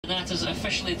that is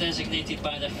officially designated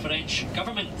by the French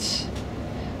government.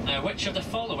 Now, which of the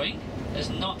following is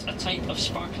not a type of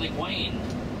sparkling wine?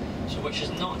 So which is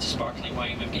not sparkling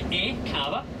wine? We've got A,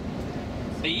 Cava,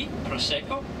 B,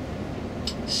 Prosecco,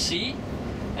 C,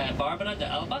 Barbera de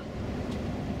Alba,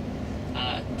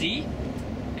 D,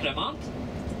 Cremant,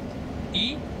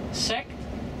 E, Sect,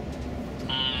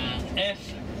 and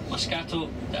F, Moscato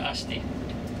d'Asti.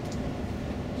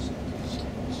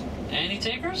 Any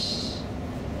takers?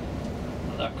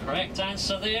 The correct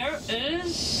answer there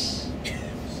is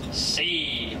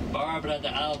C, Barbera de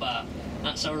Alba.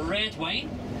 That's a red wine.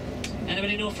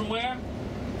 Anybody know from where?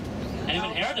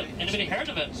 Anybody heard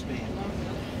of it?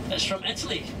 It's from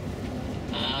Italy.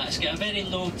 It's got a very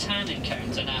low tannin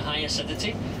count and a high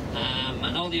acidity,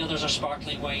 and all the others are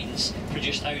sparkling wines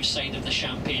produced outside of the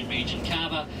Champagne region.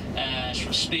 Cava is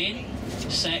from Spain,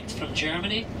 Sect from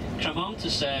Germany, Cremant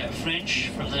is French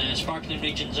from the sparkling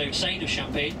regions outside of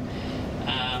Champagne,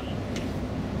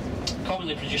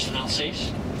 commonly produced in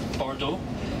Alsace, Bordeaux.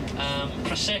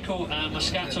 Prosecco and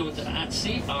Moscato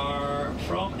d'Asti are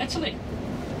from Italy.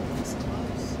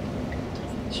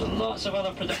 So lots of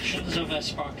other productions of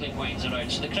sparkling wines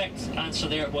around. So the correct answer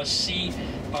there was C,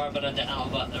 Barbera de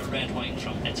Alba, the red wine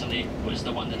from Italy, was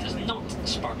the one that is not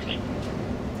sparkling.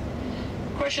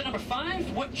 Question number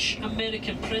 5. Which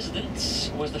American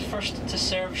president was the first to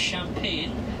serve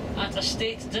champagne at a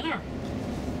state dinner?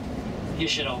 You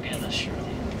should all get this,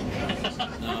 surely.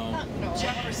 No.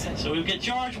 So we've got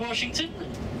George Washington,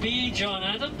 B, John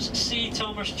Adams, C,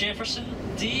 Thomas Jefferson,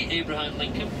 D, Abraham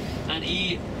Lincoln, and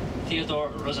E, Theodore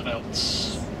Roosevelt.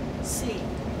 C.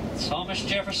 Thomas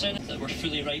Jefferson, that were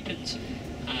fully ripened.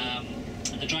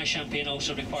 And the dry champagne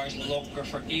also requires longer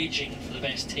for aging for the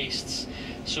best tastes.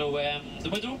 So the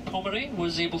widow, Pomeroy,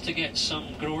 was able to get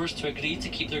some growers to agree to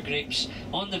keep their grapes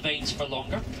on the vines for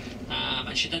longer.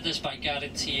 And she did this by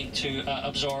guaranteeing to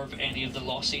absorb any of the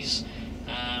losses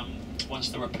once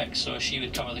they were picked, so she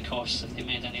would cover the costs if they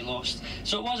made any loss.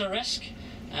 So it was a risk,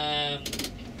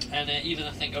 and even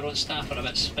I think her own staff were a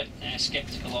bit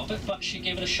sceptical of it, but she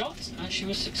gave it a shot and she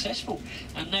was successful.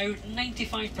 And now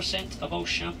 95% of all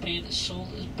champagne is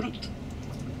sold as brut.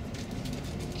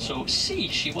 So C,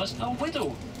 she was a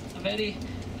widow, a very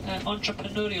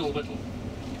entrepreneurial widow.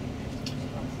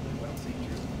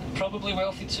 Probably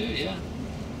wealthy too, yeah.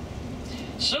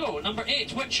 So, number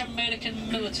 8. Which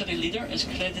American military leader is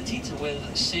credited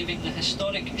with saving the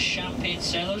historic champagne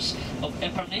cellars of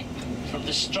Epernay from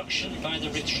destruction by the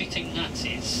retreating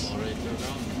Nazis?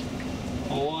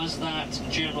 Was that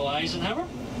General Eisenhower,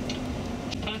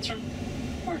 Patton,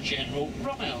 or General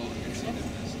Rommel?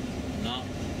 No.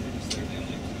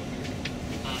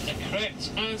 And the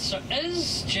correct answer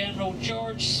is General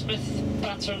George Smith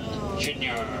Patton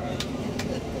Jr.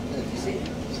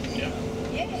 Yeah.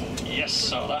 Yes,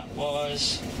 so that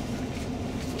was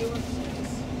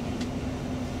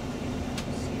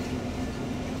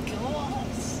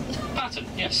Patton,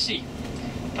 yes, C.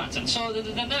 Patton. So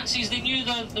the Nazis, they knew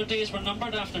that their days were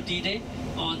numbered after D-Day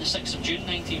on the 6th of June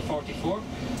 1944,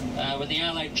 when the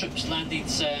Allied troops landed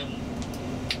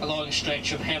along a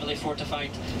stretch of heavily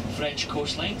fortified French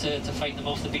coastline to fight them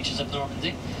off the beaches of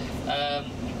Normandy.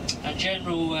 And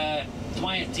General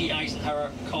Dwight D.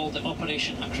 Eisenhower called the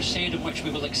operation a crusade in which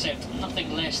we will accept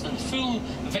nothing less than full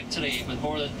victory, with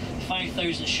more than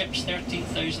 5,000 ships,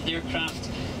 13,000 aircraft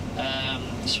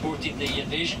supported the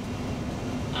invasion.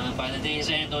 And by the day's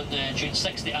end on June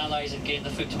 6, the Allies had gained a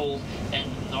foothold in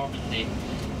Normandy.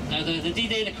 Now the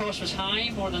D-Day, the cost was high.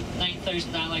 More than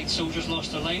 9,000 Allied soldiers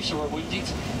lost their lives or were wounded,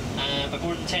 but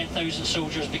more than 10,000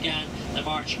 soldiers began the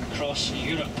march across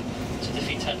Europe to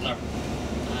defeat Hitler.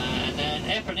 And then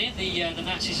Epernay, the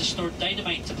Nazis had stored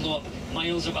dynamite to blow up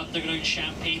miles of underground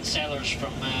champagne cellars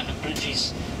from and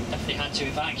bridges if they had to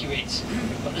evacuate.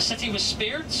 But the city was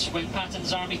spared when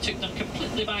Patton's army took them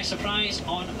completely by surprise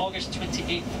on August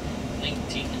 28,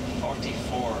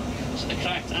 1944. So the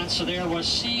correct answer there was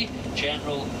C,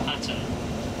 General Patton.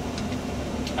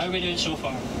 How are we doing so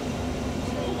far?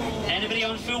 Anybody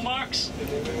on full marks?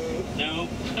 No?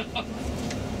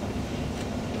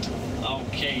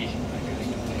 Okay.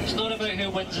 It's not about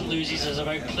who wins and loses, it's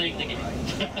about playing the game.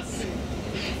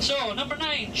 So, number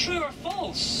 9, true or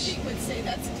false? She would say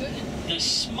that's good. The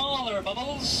smaller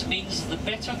bubbles means the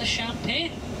better the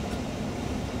champagne.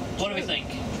 What do we think?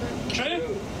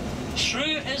 True?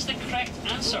 True is the correct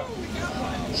answer.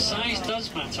 Size does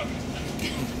matter.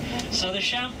 So the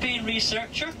champagne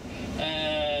researcher,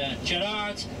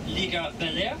 Gerard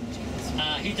Liga-Belair,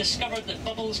 he discovered that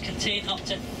bubbles contain up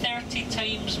to 30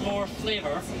 times more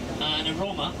flavour and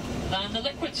aroma than the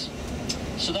liquids.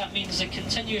 So that means the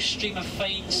continuous stream of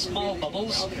fine, small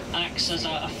bubbles acts as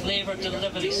a flavour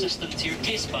delivery system to your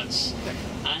taste buds.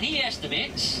 And he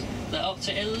estimates that up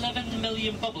to 11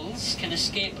 million bubbles can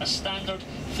escape a standard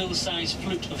full-size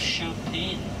flute of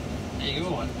champagne. There you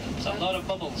go. It's a lot of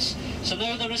bubbles. So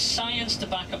now there is science to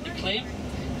back up the claim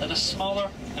that a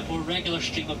smaller and more regular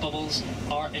stream of bubbles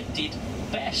are indeed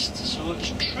best. So it's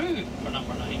true for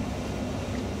number 9.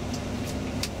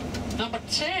 Number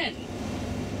 10.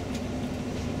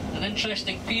 An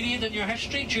interesting period in your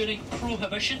history during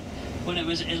Prohibition, when it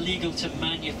was illegal to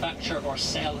manufacture or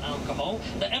sell alcohol.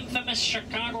 The infamous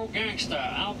Chicago gangster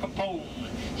Al Capone,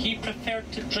 he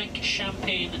preferred to drink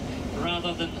champagne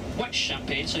rather than which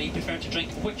champagne? So he preferred to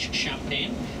drink which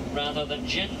champagne rather than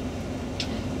gin?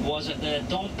 Was it the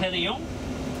Dom Perignon,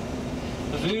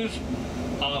 Veuve?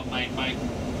 Oh, I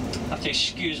have to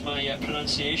excuse my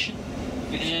pronunciation.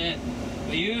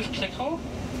 Veuve Clicquot?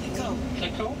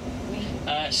 Clicquot.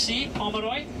 C.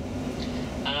 Pomeroy.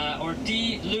 Or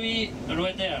D. Louis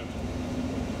Roeder.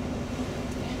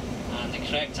 And the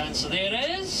correct answer there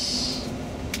is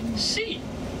C.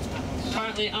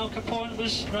 Apparently Al Capone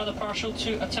was rather partial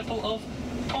to a tipple of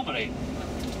Pomeroy.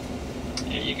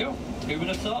 There you go. Who would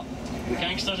have thought?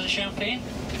 Gangsters and champagne.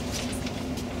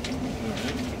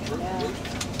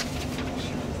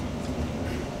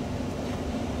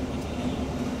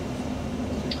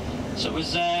 So it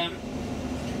was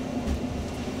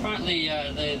apparently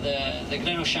the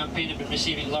Greno Champagne had been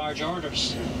receiving large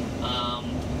orders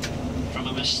from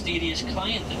a mysterious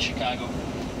client in Chicago.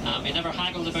 He never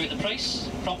haggled about the price,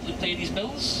 promptly paid his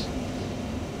bills,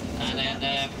 and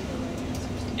then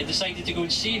he decided to go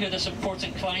and see who this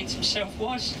important client himself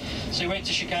was. So he went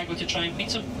to Chicago to try and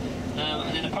meet him,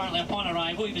 and then apparently upon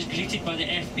arrival he was greeted by the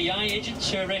FBI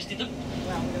agents who arrested him,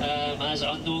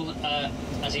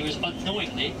 as he was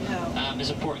unknowingly, his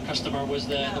important customer was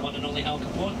the one and only Al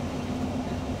Capone.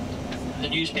 The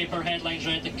newspaper headlines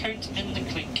read, "The Count in the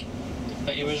Clink,"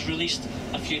 but he was released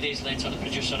a few days later, the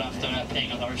producer, after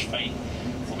paying a large fine.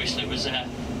 Obviously it was Al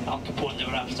Capone they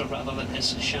were after rather than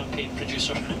his champagne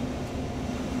producer.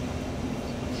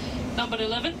 Number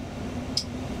 11.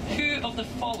 Who of the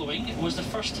following was the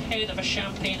first head of a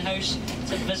champagne house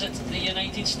to visit the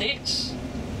United States?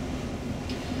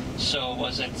 So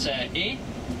was it A.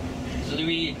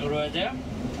 Louis Roeder,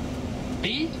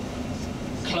 B.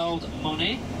 Claude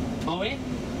Moët,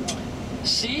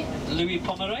 C. Louis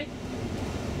Pomeroy,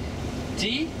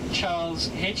 D. Charles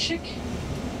Hedgeschick,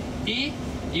 E.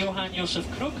 Johann Joseph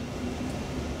Krug,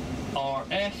 or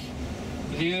F.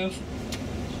 Veuve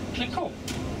Clicquot?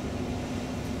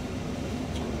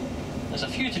 There's a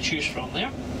few to choose from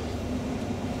there,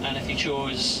 and if you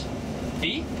chose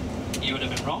B, you would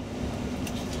have been wrong.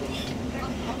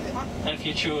 If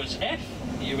you chose F,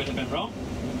 you would have been wrong.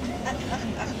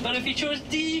 But if you chose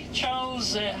D,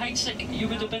 Charles Heidsieck, you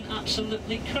would have been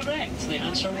absolutely correct. The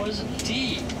answer was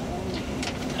D.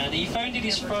 And he founded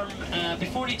his firm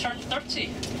before he turned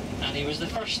 30. And he was the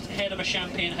first head of a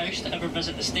champagne house to ever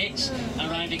visit the States,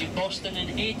 arriving in Boston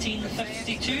in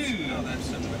 1852.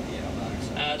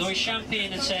 Though his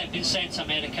champagne had been sent to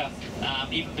America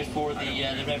even before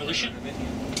the Revolution.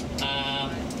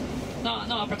 Not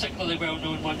a particularly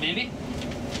well-known one, maybe.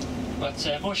 But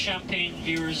most champagne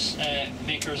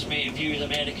makers may view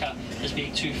America as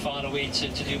being too far away to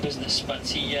do business. But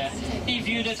he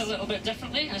viewed it a little bit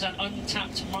differently, as an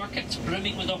untapped market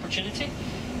brimming with opportunity.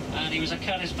 And he was a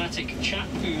charismatic chap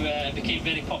who became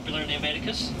very popular in the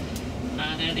Americas.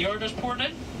 And the orders poured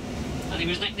in. And he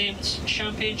was nicknamed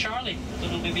Champagne Charlie. I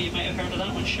don't know, maybe you might have heard of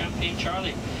that one, Champagne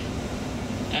Charlie.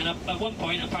 And at one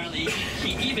point, apparently,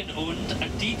 he even owned a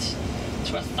deed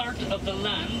to a third of the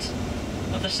land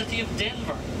of the city of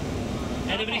Denver.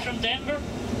 Anybody from Denver?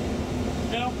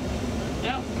 No?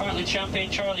 No? Apparently Champagne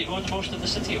Charlie owned most of the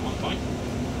city at one point.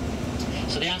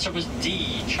 So the answer was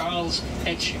D, Charles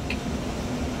Hedgeschick.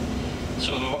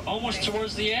 So we're almost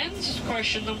towards the end.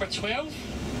 Question number 12.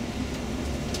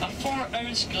 A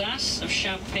 4-ounce glass of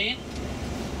champagne,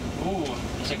 oh,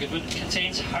 that's a good one,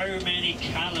 contains how many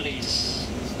calories?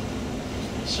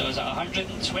 So is it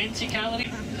 120 calories?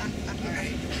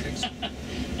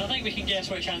 I think we can guess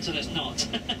which answer it's not.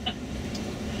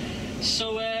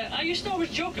 So I used to always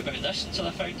joke about this until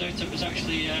I found out it was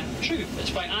actually true. It's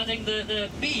by adding the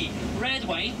B, red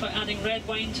wine, by adding red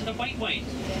wine to the white wine.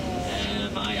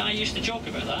 I used to joke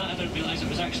about that. I didn't realise it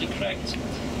was actually correct.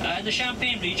 In the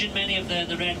Champagne region, many of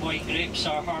the red wine grapes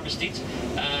are harvested,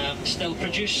 still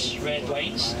produce red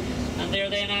wines, and they're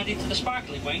then added to the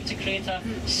sparkling wine to create a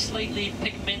slightly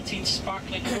pigmented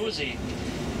sparkling rosé.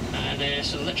 And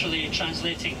so literally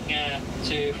translating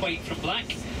to white from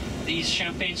black, These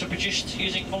champagnes are produced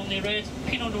using only red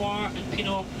Pinot Noir and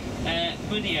Pinot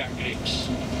Meunier grapes.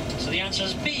 So the answer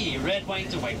is B, red wine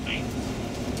to white wine.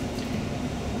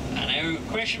 And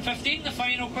now question 15, the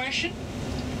final question.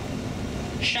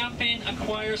 Champagne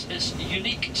acquires its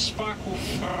unique sparkle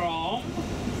from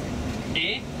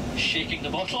A, shaking the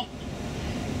bottle,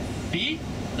 B,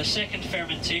 the second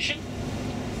fermentation,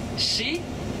 C,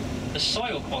 the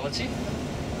soil quality,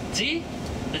 D,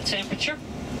 the temperature,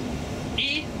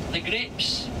 E, the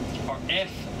grapes, or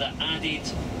F, the added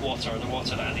water, the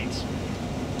water added.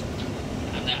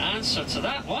 And the answer to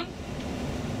that one,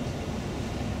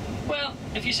 well,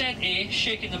 if you said A,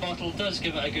 shaking the bottle does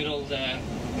give it a good old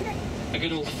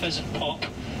fizz and pop,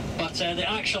 but the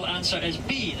actual answer is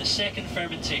B, the second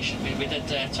fermentation. We did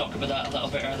talk about that a little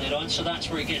bit earlier on, so that's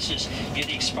where it gets its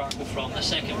unique sparkle from, the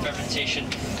second fermentation,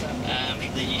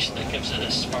 the yeast that gives it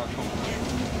this sparkle.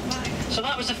 So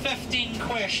that was the 15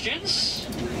 questions.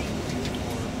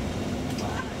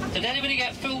 Did anybody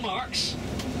get full marks?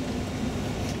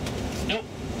 Nope.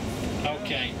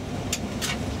 Okay.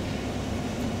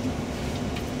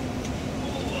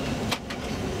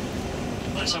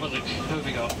 Let's have a look. Who have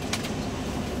we got?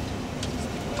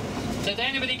 Did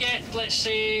anybody get, let's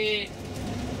say,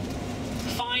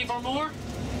 5 or more?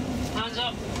 Hands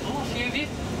up. Oh, a few of you.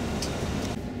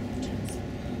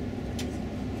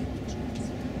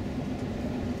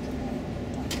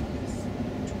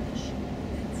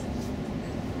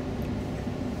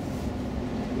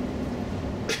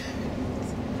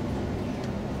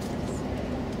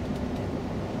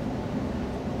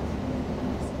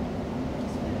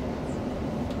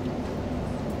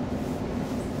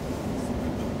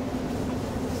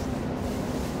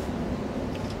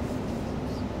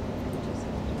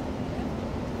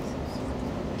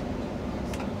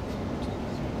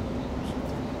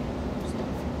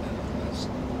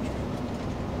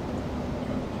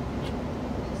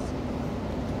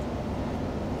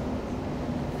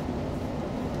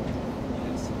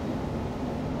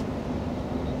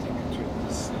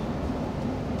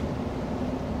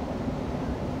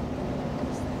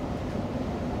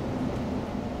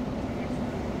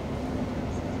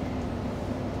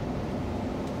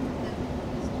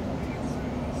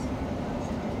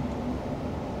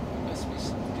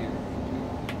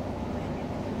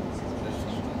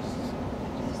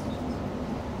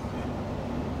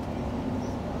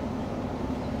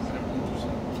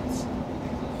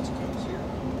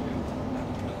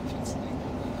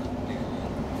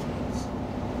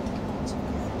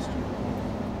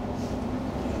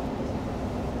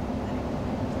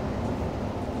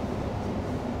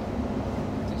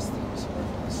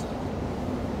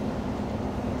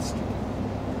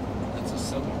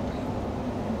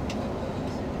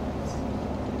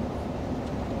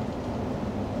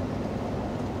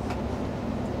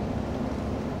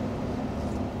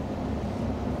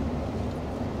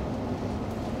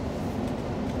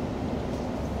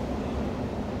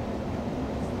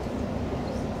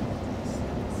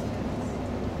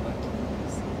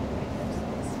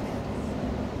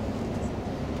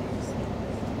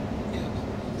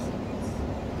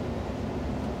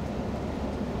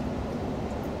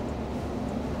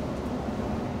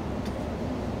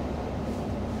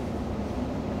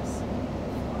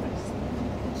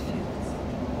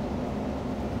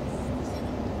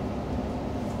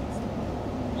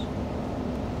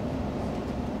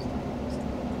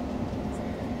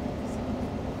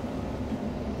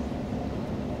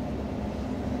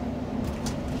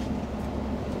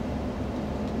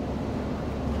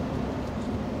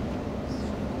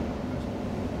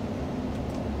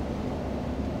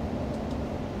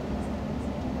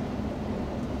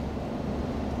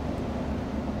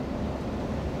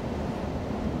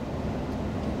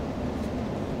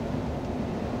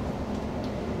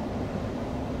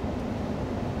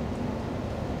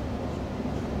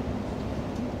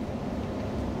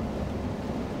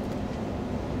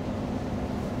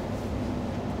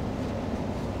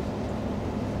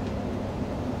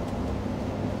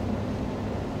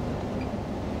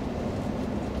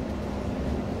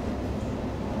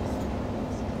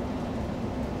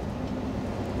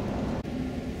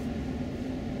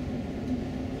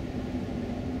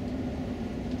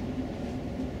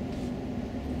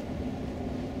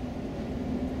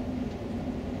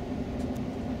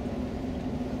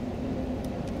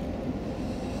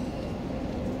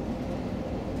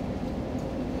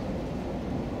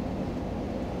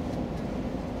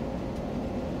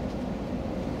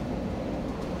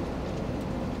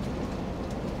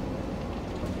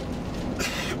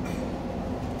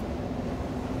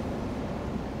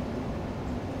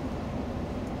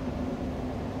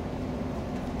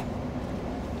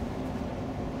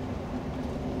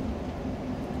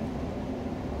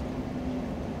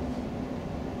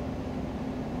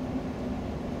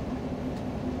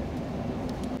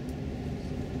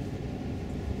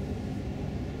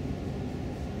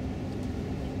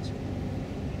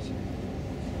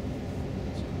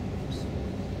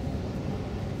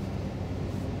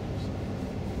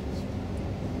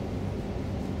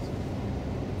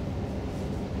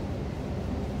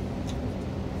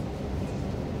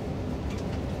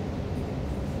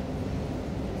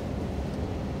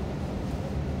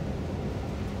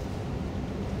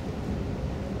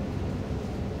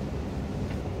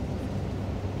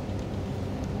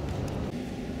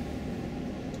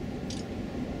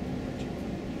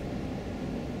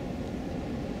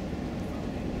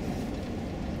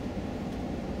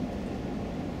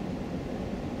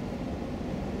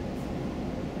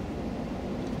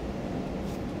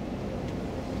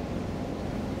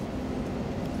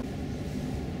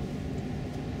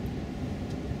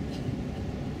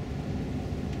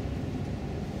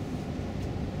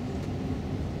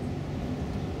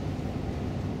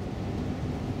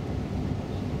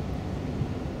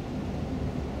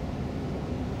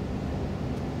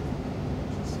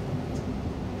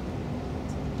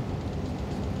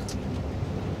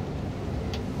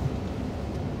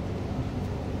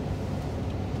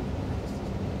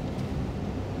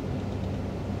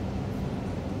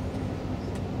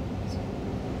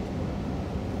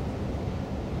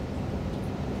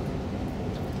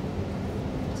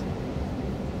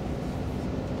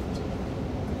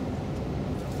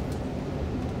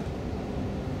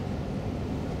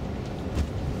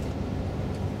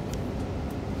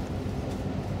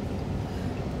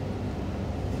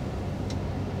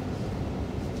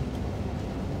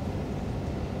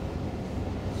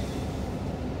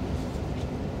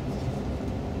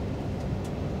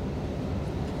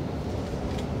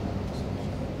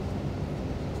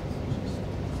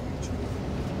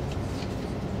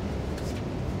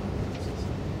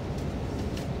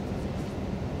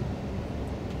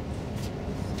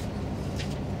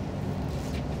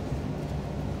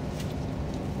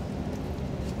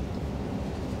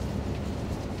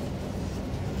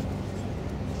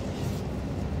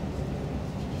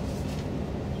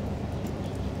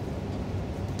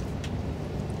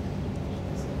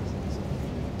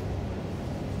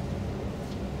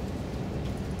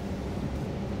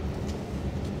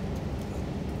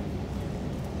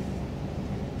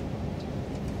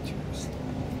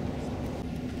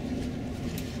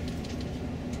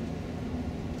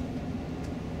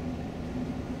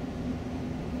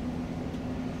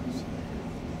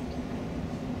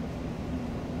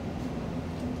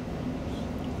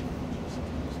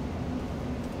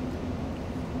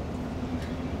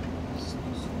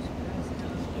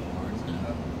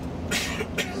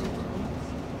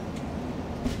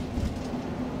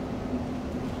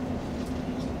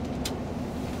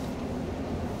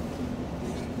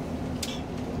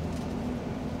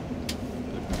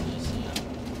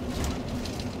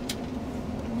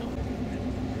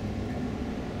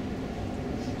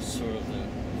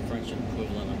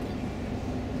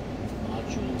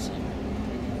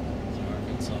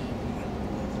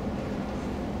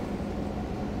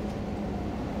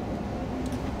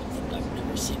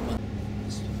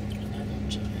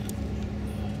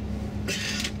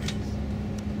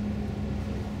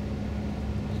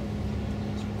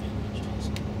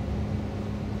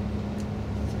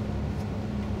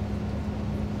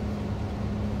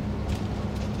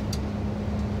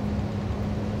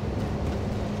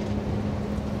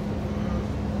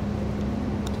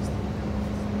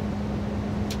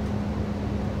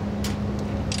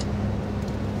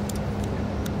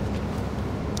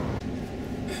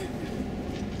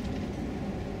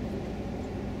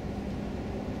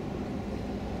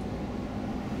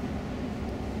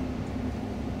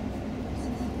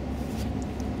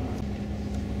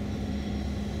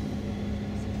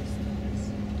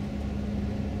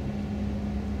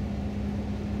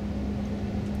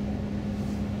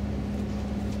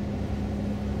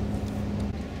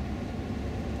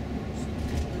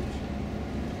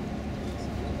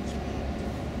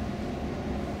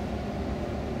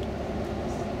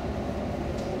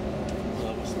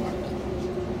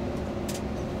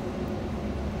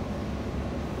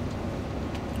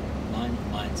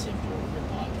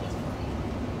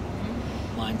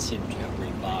 seem to have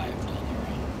revived on their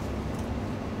own.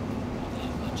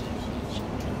 Not much information.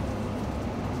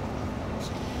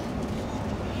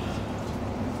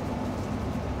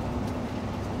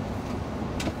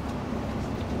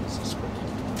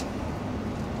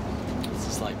 This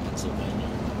is like Pennsylvania.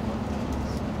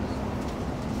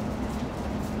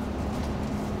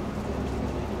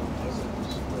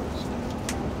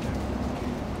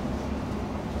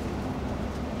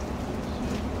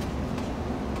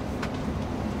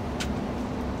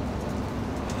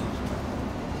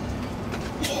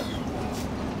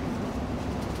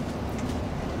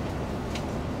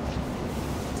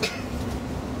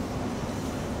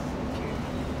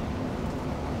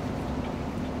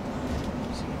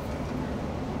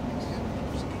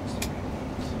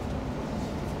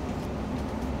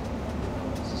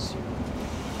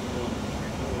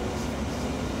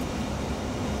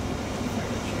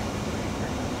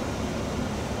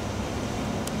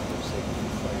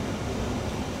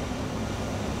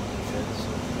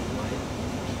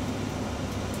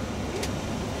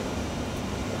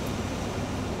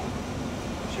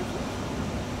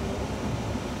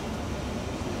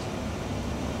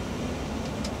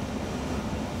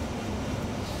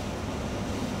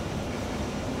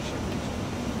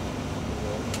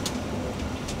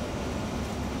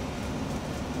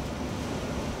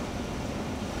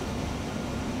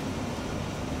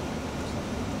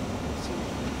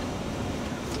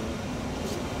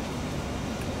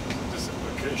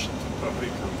 To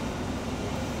public,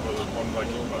 well, one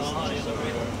Viking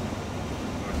bus.